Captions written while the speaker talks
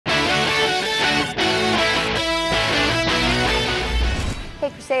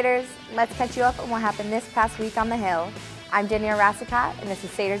Satyrs, let's catch you up on what happened this past week on the Hill. I'm Danielle Rassicat, and this is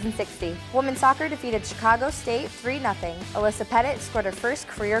Satyrs in 60. Women's soccer defeated Chicago State 3-0. Alyssa Pettit scored her first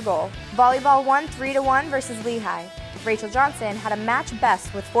career goal. Volleyball won 3-1 versus Lehigh. Rachel Johnson had a match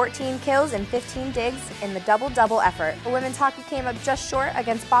best with 14 kills and 15 digs in the double-double effort. The women's hockey came up just short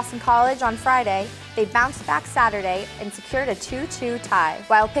against Boston College on Friday. They bounced back Saturday and secured a 2-2 tie,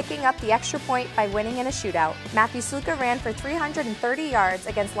 while picking up the extra point by winning in a shootout. Matthew Sluka ran for 330 yards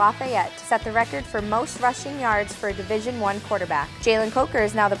against Lafayette to set the record for most rushing yards for a Division I quarterback. Jalen Coker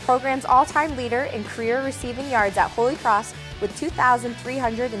is now the program's all-time leader in career receiving yards at Holy Cross with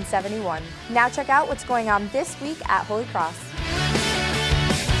 2,371. Now check out what's going on this week at Holy Cross.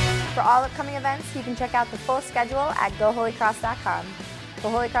 For all upcoming events, you can check out the full schedule at GoHolyCross.com. For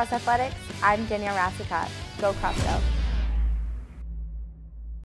Holy Cross Athletics, I'm Danielle Rassicat. Go Cross Go!